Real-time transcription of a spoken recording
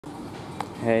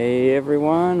Hey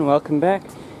everyone, welcome back.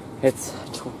 It's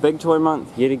Big Toy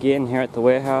Month yet again here at the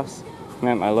warehouse. I'm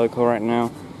at my local right now.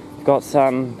 Got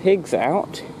some pigs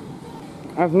out.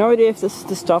 I have no idea if this is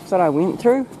the stuff that I went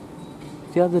through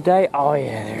the other day. Oh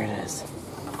yeah, there it is.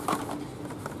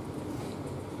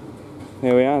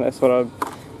 There we are, that's what I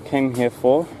came here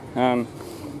for.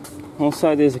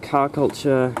 Also there's a car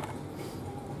culture,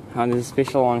 there's a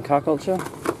special on car culture.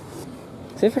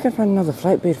 See if I can find another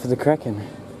flatbed for the Kraken.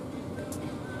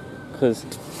 Because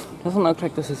it doesn't look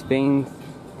like this has been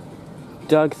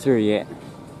dug through yet,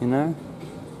 you know?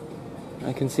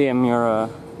 I can see a mirror,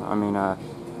 a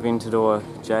Ventador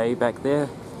J back there,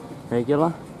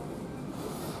 regular.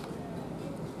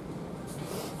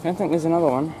 I don't think there's another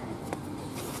one.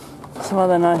 Some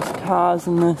other nice cars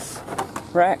in this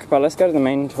rack, but let's go to the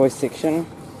main toy section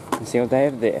and see what they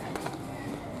have there.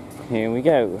 Here we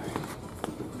go.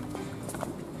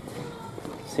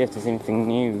 See if there's anything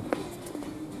new.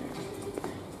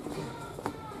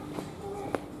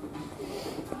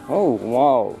 Oh,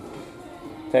 wow.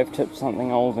 They've tipped something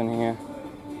old in here.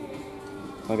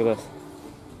 Look at this.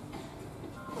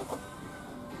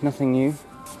 Nothing new,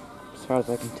 as far as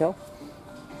I can tell.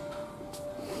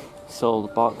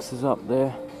 Sold boxes up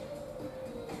there.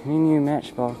 Any new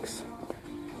Matchbox?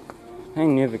 I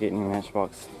never get new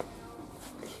Matchbox.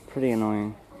 It's pretty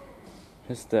annoying.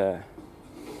 Just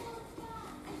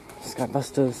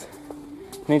Skybusters.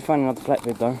 Need to find another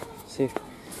flatbed though. See if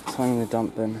it's one in the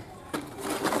dump bin.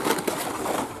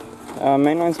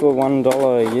 Mainlines were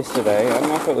 $1 yesterday. I don't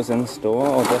know if it was in store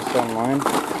or just online,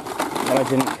 but I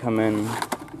didn't come in,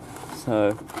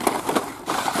 so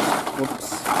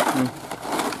whoops.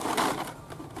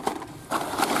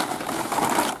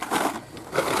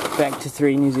 Back to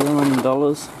 $3 New Zealand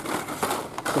dollars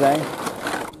today.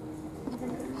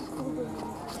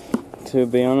 To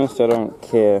be honest, I don't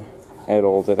care at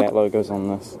all that logo's on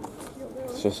this.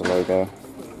 It's just a logo.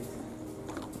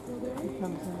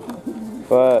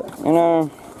 But, you know,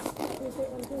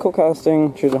 cool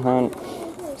casting, treasure hunt,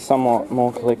 somewhat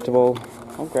more collectible.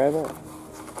 I'll grab it.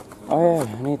 Oh yeah,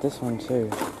 I need this one too.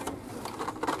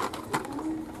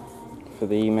 For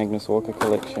the Magnus Walker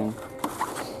collection.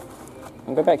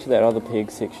 I'll go back to that other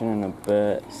pig section in a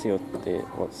bit, see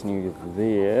what's new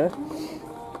there.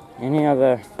 Any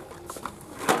other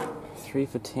 3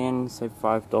 for $10, save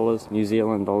 $5 New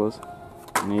Zealand dollars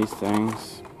on these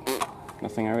things.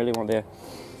 Nothing I really want there.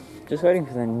 Just waiting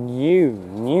for the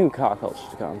new car culture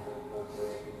to come.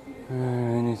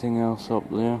 Anything else up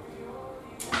there?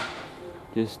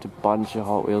 Just a bunch of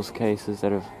Hot Wheels cases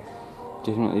that have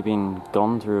definitely been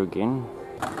gone through again.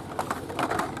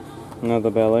 Another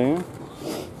Ballet.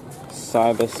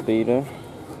 Cyber Speeder.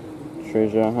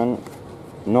 Treasure Hunt.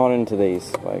 Not into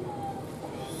these. Like,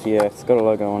 yeah, it's got a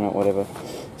logo on it, whatever.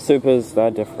 Supers,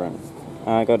 they're different.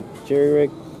 I got Jerry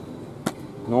Rig.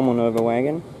 Normal Nova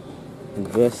Wagon.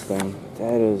 This thing,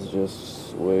 that is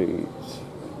just sweet.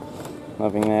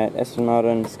 Loving that. Aston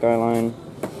Martin, Skyline,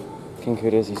 King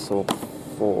Kurt as you saw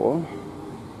before.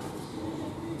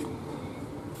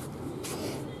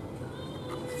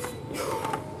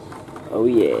 Oh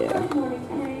yeah.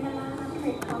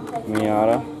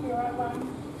 Miata.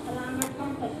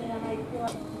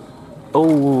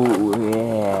 Oh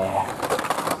yeah.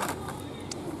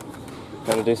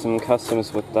 Gotta do some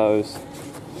customs with those.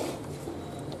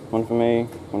 One for me,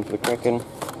 one for the Kraken.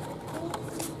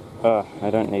 I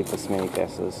don't need this many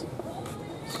gases.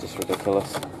 It's just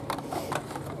ridiculous.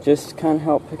 Just can't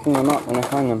help picking them up when I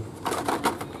find them.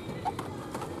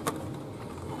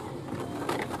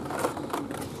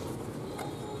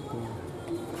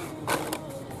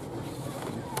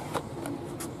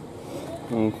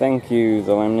 And thank you,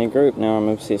 the Lamney Group. Now I'm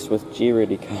obsessed with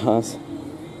G-Ready cars.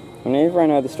 Whenever I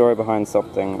know the story behind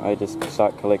something, I just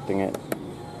start collecting it.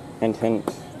 Hint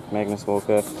hint. Magnus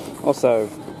Walker, also,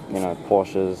 you know,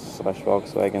 Porsches /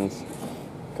 Volkswagens.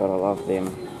 Gotta love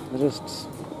them. They're just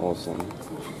awesome.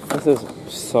 This is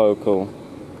so cool.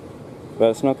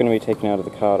 But it's not going to be taken out of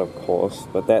the card, of course,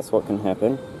 but that's what can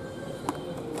happen.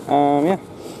 Yeah.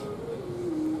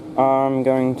 I'm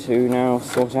going to now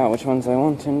sort out which ones I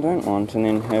want and don't want, and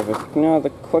then have another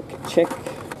quick check.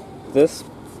 This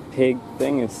pig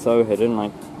thing is so hidden,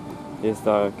 like, there's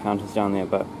the counters down there,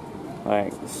 but,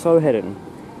 like, so hidden.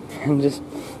 And just,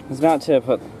 I was about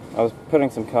to I was putting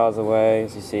some cars away,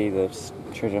 as you see, the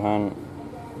treasure hunt.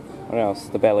 What else?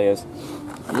 The Belliers.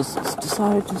 I just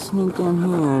decided to sneak down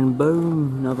here and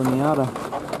boom, another Miata.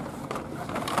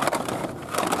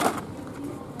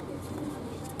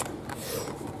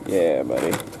 Yeah,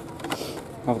 buddy.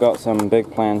 I've got some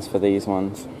big plans for these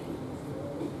ones.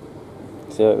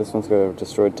 See, this one's got a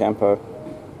destroyed tempo.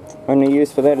 only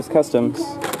use for that is customs.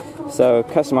 So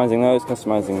customizing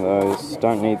those,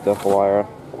 don't need the wire.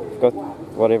 I've got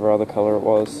whatever other colour it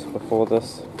was before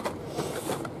this.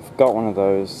 I've got one of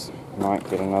those, might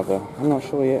get another, I'm not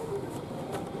sure yet.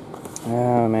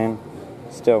 Oh man,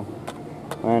 still.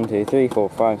 1, 2, 3, 4,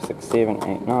 5, 6, 7,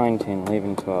 8, 9, 10,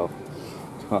 11, 12.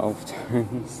 12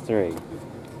 times 3.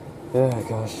 Oh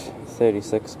gosh,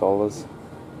 $36.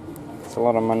 It's a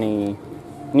lot of money.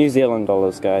 New Zealand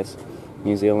dollars, guys.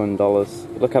 New Zealand dollars.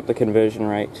 Look up the conversion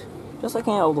rate. Just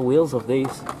looking at all the wheels of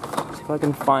these. See if I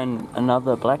can find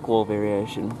another black wall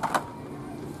variation.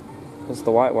 Because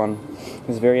the white one,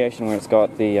 there's a variation where it's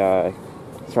got the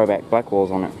throwback black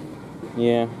walls on it.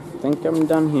 Yeah, I think I'm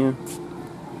done here.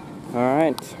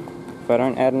 Alright, if I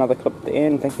don't add another clip at the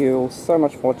end, thank you all so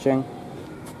much for watching.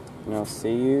 And I'll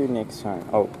see you next time.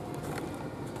 Oh,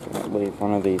 don't leave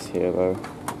one of these here though.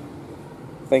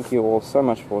 Thank you all so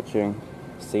much for watching.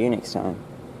 See you next time.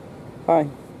 Bye.